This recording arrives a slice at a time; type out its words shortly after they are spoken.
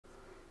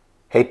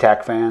Hey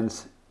TAC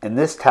fans, in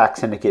this TAC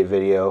Syndicate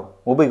video,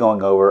 we'll be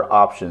going over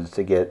options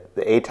to get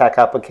the ATAK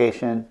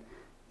application,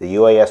 the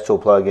UAS-Tool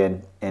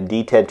plugin, and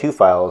DTED2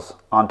 files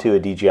onto a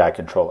DJI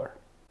controller.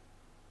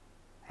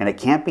 And it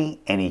can't be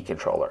any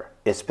controller.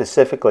 It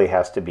specifically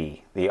has to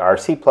be the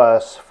RC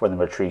Plus for the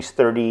Matrice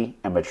 30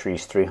 and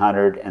Matrice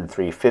 300 and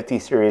 350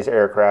 series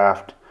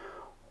aircraft,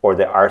 or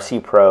the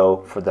RC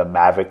Pro for the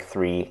Mavic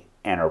 3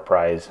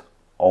 Enterprise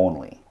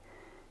only.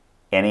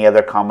 Any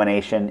other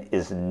combination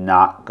is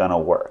not going to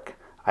work.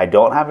 I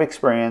don't have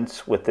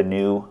experience with the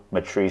new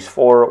Matrice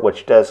 4,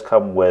 which does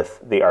come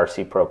with the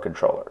RC Pro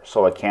controller,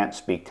 so I can't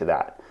speak to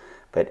that.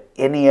 But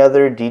any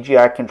other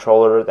DJI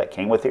controller that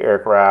came with the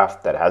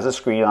aircraft, that has a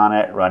screen on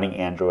it, running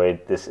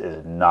Android, this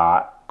is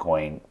not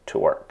going to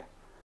work.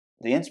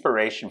 The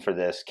inspiration for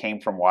this came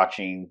from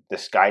watching the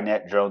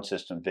Skynet drone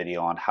system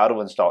video on how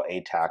to install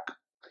ATAK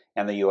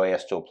and the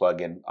UAS-Tool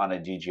plugin on a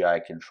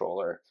DJI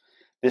controller.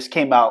 This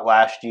came out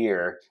last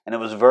year, and it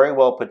was very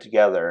well put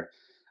together.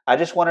 I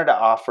just wanted to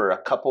offer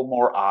a couple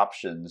more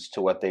options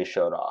to what they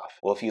showed off.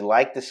 Well, if you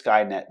like the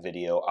Skynet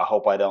video, I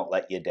hope I don't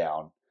let you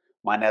down.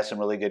 Mine has some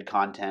really good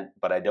content,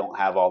 but I don't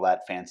have all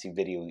that fancy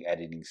video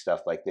editing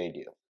stuff like they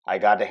do. I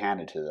got to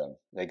hand it to them.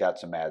 They got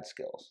some ad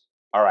skills.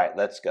 All right,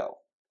 let's go.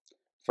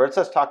 First,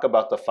 let's talk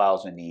about the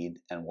files we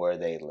need and where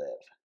they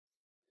live.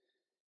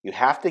 You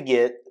have to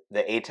get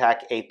the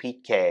ATAK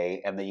APK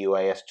and the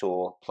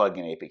UAS-Tool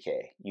plugin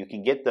APK. You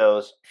can get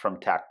those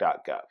from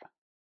tac.gov.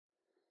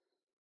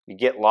 You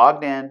get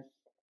logged in,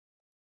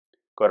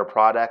 go to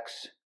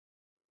Products,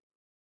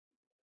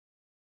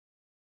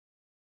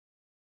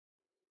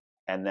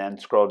 and then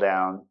scroll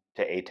down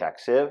to ATAK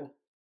Civ.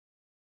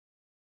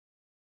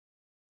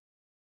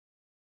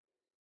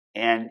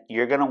 And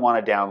you're going to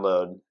want to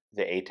download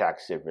the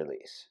ATAK Civ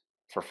release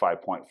for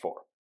 5.4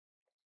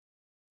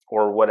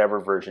 or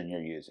whatever version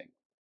you're using.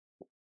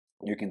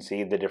 You can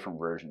see the different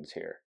versions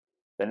here.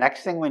 The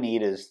next thing we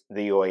need is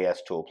the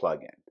UAS-Tool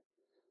plugin.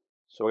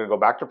 So we're going to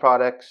go back to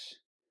Products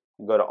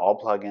and go to All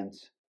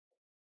Plugins.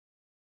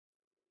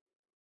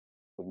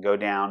 We can go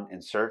down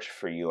and search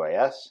for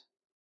UAS.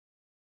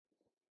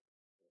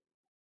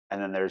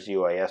 And then there's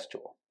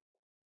UAS-Tool.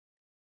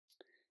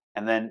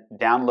 And then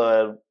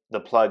download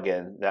the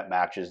plugin that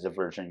matches the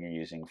version you're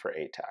using for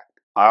ATAK.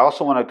 I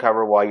also want to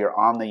cover, while you're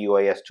on the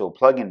UAS-Tool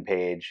plugin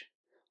page,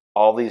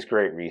 all these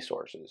great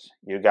resources.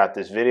 You've got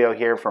this video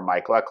here from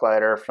Mike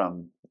Leckleiter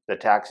from the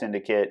TAC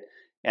Syndicate.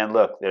 And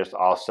look, there's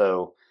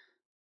also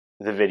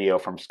the video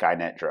from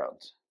Skynet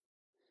Drones.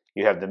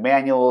 You have the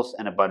manuals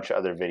and a bunch of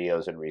other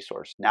videos and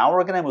resources. Now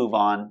we're going to move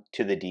on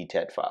to the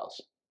DTED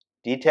files.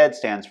 DTED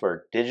stands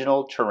for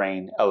Digital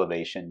Terrain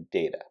Elevation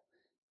Data.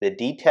 The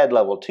DTED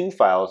Level 2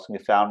 files can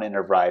be found in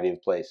a variety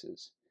of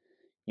places.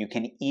 You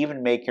can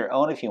even make your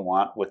own if you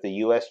want with the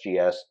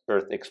USGS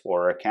Earth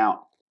Explorer account.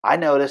 I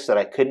noticed that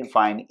I couldn't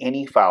find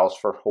any files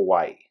for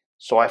Hawaii,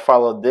 so I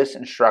followed this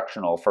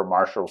instructional for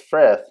Marshall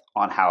Frith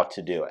on how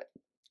to do it.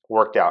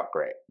 Worked out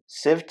great.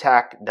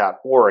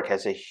 civtac.org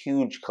has a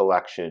huge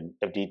collection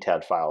of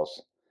DTED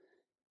files.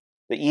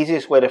 The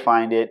easiest way to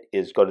find it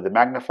is go to the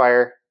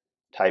magnifier,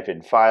 type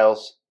in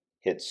Files,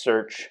 hit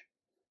Search,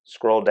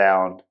 scroll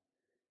down,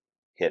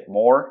 hit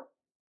More,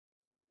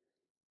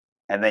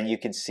 and then you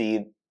can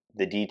see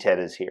the DTED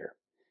is here.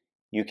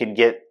 You can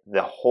get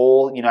the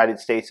whole United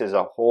States as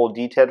a whole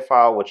DTED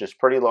file, which is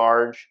pretty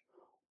large,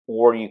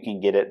 or you can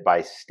get it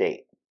by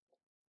state.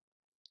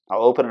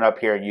 I'll open it up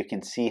here and you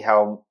can see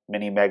how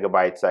many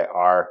megabytes there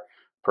are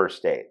per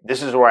state.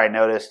 This is where I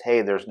noticed,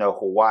 hey, there's no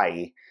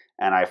Hawaii,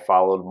 and I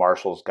followed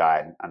Marshall's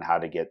guide on how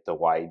to get the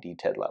Hawaii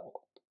DTED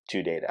level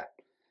 2 data.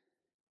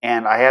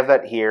 And I have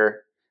that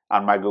here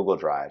on my Google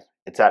Drive.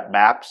 It's at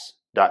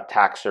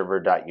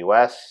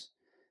maps.tacserver.us,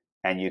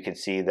 and you can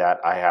see that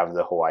I have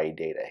the Hawaii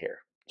data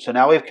here. So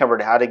now we've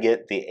covered how to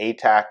get the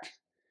ATAK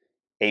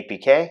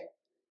APK,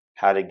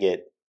 how to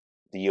get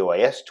the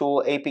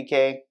UAS-Tool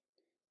APK,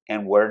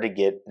 and where to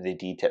get the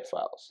DTED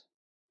files.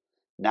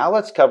 Now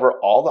let's cover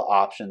all the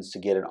options to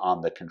get it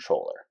on the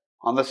controller.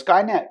 On the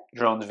Skynet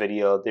drones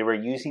video, they were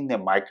using the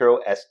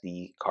micro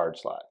SD card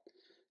slot.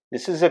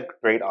 This is a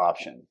great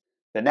option.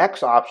 The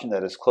next option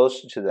that is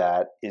closer to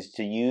that is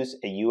to use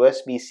a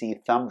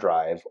USB-C thumb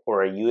drive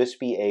or a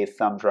USB-A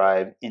thumb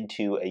drive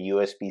into a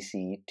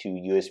USB-C to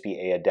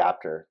USB-A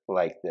adapter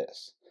like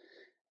this.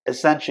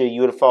 Essentially,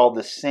 you would follow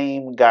the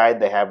same guide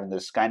they have in the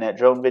Skynet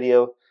drone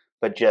video,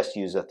 but just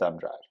use a thumb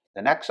drive.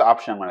 The next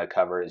option I'm going to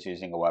cover is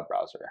using a web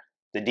browser.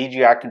 The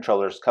DJI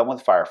controllers come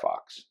with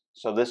Firefox,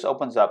 so this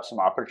opens up some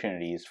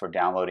opportunities for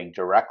downloading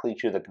directly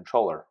to the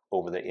controller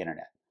over the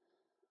internet.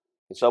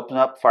 Let's open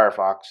up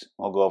Firefox.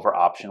 We'll go over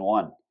option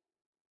 1.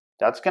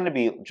 That's going to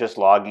be just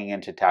logging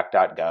into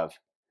tac.gov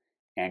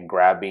and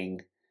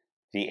grabbing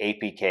the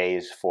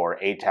APKs for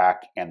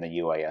ATAK and the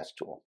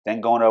UAS-Tool. Then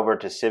going over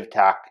to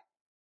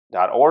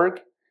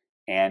civtac.org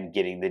and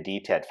getting the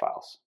DTED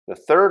files. The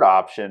third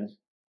option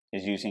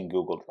is using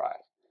Google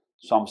Drive.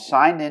 So I'm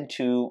signed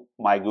into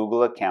my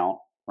Google account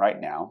right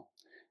now.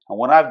 And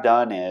what I've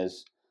done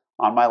is,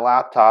 on my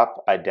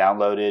laptop, I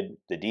downloaded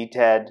the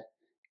DTED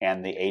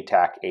and the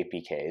ATAK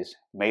APKs,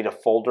 made a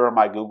folder on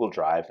my Google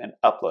Drive, and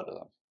uploaded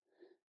them.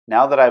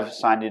 Now that I've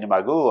signed into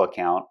my Google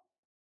account,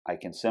 I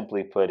can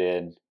simply put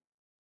in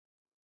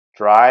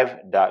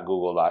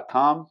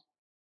drive.google.com,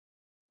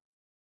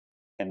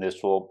 and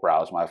this will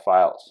browse my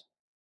files.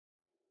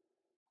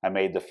 I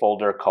made the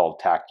folder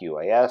called ATAK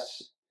UAS.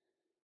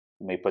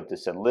 Let me put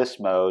this in list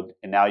mode,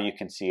 and now you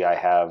can see I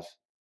have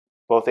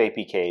both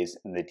APKs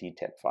in the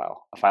DTED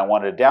file. If I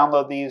wanted to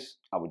download these,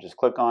 I would just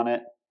click on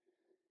it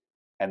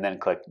and then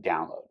click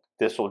download.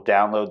 This will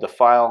download the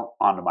file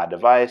onto my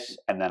device,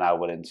 and then I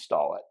would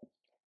install it.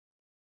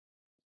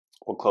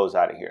 We'll close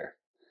out of here.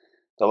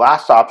 The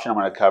last option I'm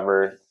going to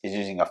cover is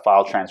using a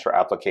file transfer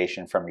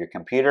application from your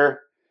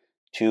computer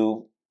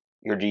to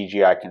your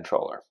DJI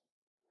controller.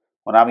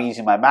 When I'm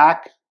using my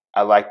Mac,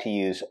 I like to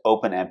use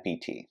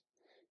OpenMPT.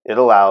 It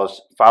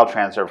allows file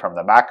transfer from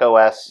the Mac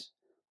OS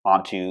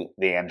onto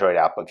the Android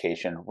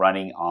application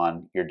running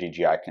on your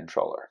DJI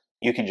controller.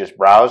 You can just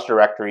browse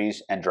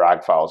directories and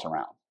drag files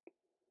around.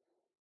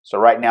 So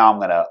right now I'm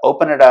going to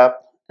open it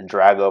up and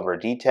drag over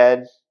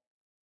DTED,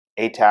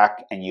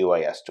 ATAK, and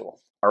UAS-Tool.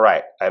 All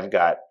right, I've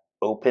got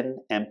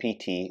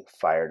OpenMPT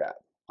fired up.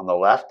 On the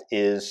left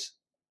is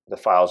the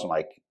files on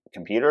my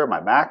computer,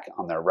 my Mac.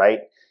 On the right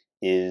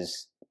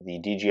is the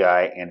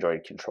DJI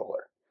Android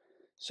controller.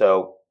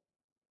 So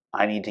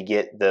I need to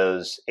get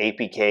those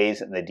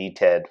APKs and the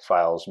DTED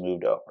files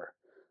moved over.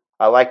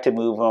 I like to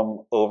move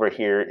them over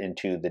here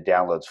into the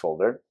downloads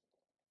folder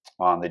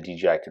on the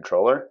DJI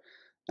controller.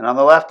 And on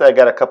the left, I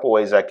got a couple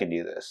ways I can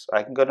do this.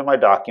 I can go to my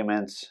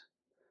documents.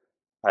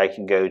 I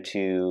can go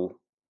to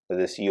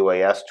this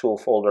UAS-Tool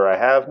folder I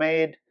have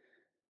made,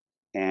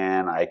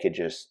 and I could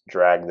just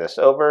drag this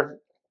over.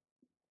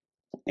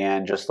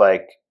 And just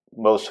like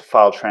most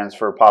file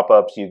transfer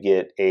pop-ups, you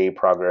get a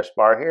progress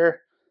bar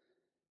here.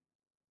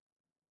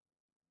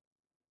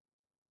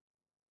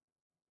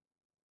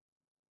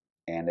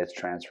 And it's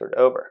transferred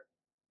over.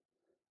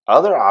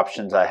 Other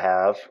options I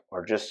have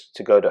are just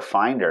to go to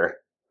Finder,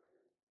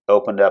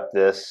 opened up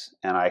this,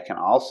 and I can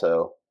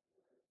also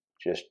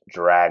just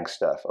drag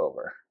stuff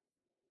over.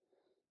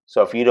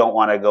 So if you don't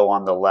want to go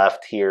on the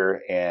left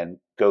here and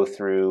go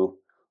through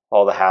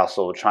all the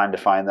hassle trying to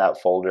find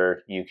that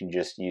folder, you can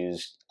just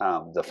use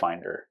the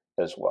Finder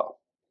as well.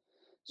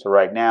 So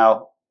right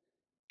now,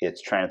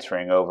 it's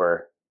transferring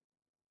over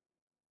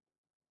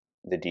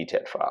the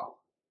DTED file.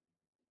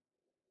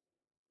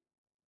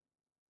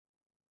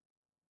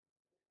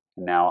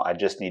 Now I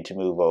just need to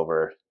move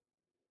over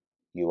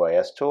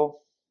UAS-Tool.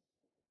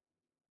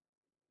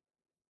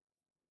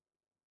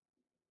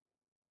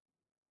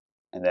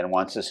 And then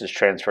once this is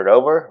transferred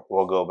over,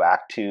 we'll go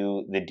back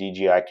to the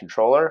DJI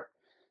controller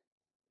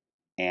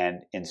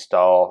and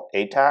install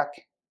ATAK,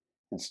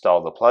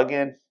 install the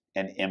plugin,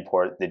 and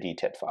import the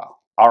DTED file.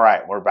 All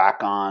right, we're back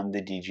on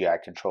the DJI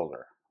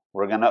controller.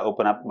 We're going to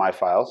open up my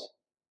files.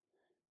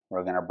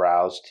 We're going to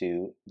browse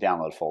to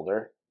download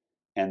folder.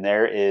 And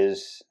there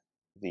is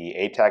the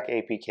ATAK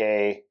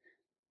APK,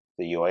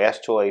 the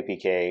UAS-Tool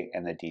APK,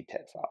 and the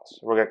DTED files.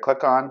 We're going to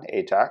click on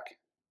ATAK.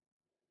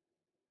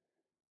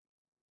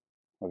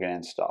 We're going to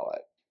install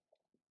it.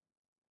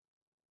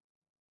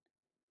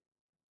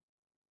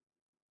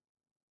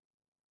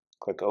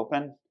 Click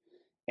open.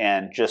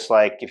 And just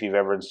like if you've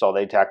ever installed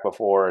ATAK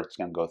before, it's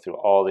going to go through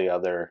all the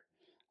other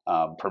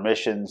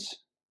permissions.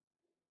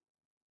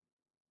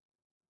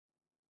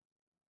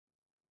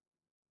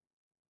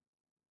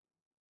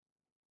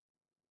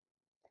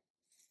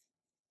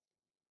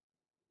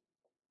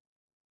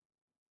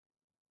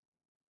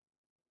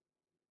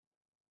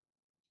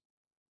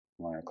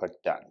 We're going to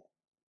click done.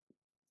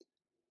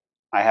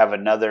 I have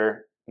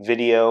another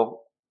video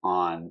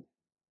on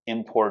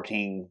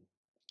importing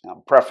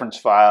preference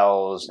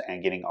files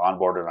and getting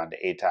onboarded onto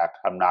ATAK.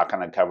 I'm not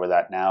going to cover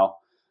that now.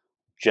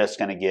 Just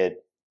going to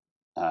get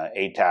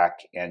ATAK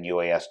and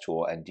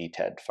UAS-Tool and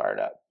DTED fired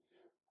up.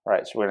 All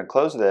right, so we're going to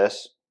close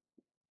this.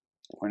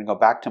 We're going to go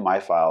back to My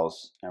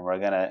Files, and we're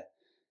going to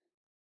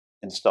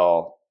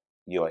install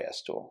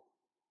UAS-Tool.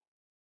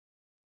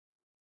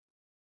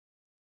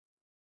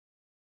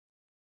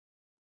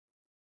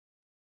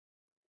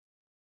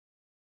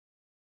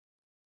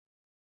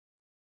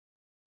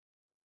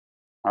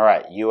 All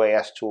right,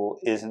 UAS-Tool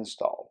is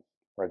installed.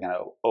 We're going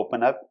to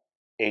open up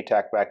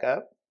ATAK back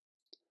up,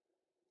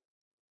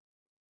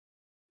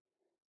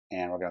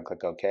 and we're going to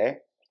click OK.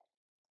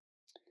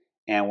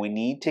 And we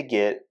need to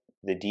get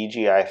the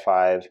DJI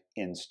 5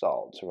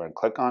 installed. So we're going to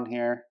click on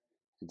here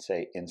and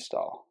say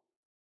install.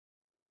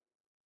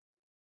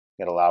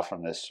 Hit allow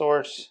from this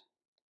source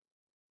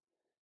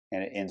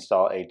and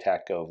install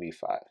ATAK Go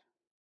V5.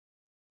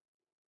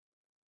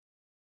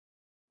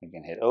 We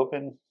can hit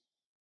open.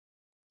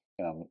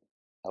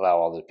 Allow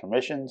all the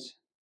permissions.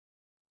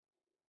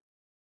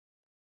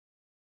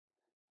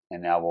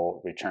 And now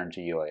we'll return to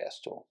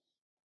UAS-Tool.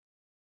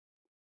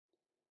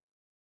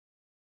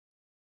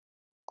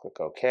 Click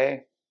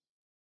OK.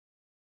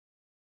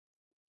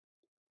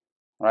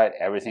 All right,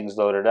 everything's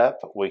loaded up.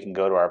 We can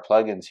go to our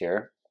plugins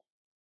here.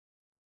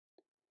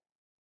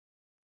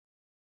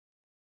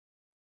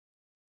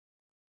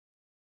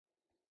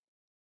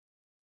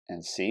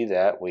 and see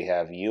that we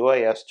have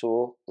UAS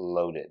tool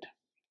loaded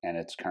and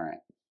it's current.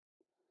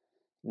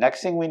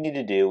 Next thing we need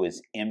to do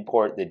is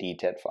import the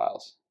DTED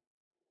files.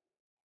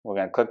 We're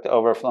going to click the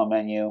overflow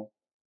menu.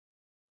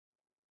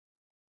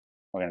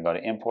 We're going to go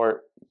to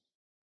import,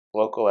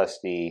 local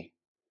SD,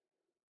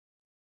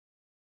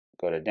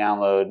 go to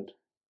download,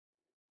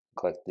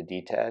 click the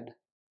DTED.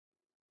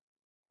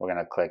 We're going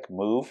to click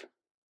move,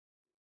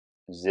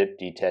 zip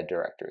DTED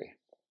directory.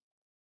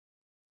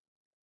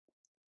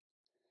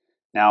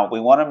 Now we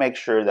want to make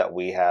sure that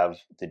we have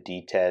the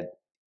DTED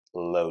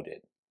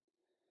loaded.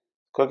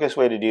 Quickest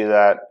way to do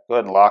that, go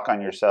ahead and lock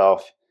on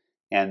yourself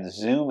and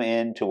zoom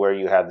in to where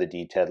you have the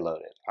DTED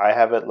loaded. I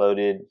have it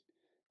loaded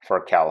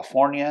for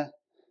California,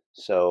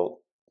 so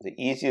the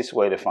easiest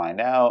way to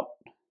find out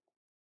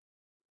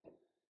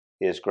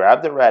is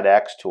grab the red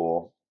X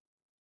tool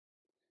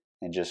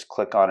and just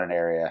click on an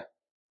area.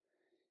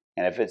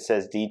 And if it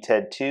says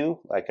DTED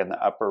 2, like in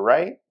the upper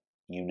right,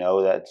 you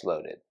know that it's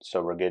loaded,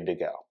 so we're good to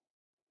go.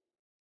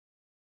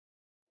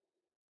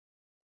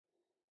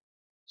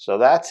 So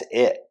that's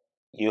it.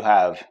 You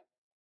have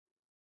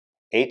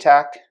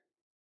ATAK,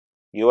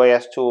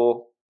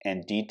 UAS-Tool,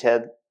 and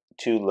DTED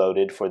 2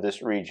 loaded for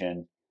this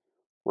region.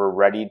 We're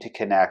ready to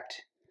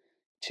connect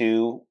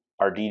to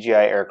our DJI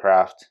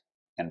aircraft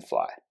and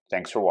fly.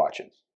 Thanks for watching.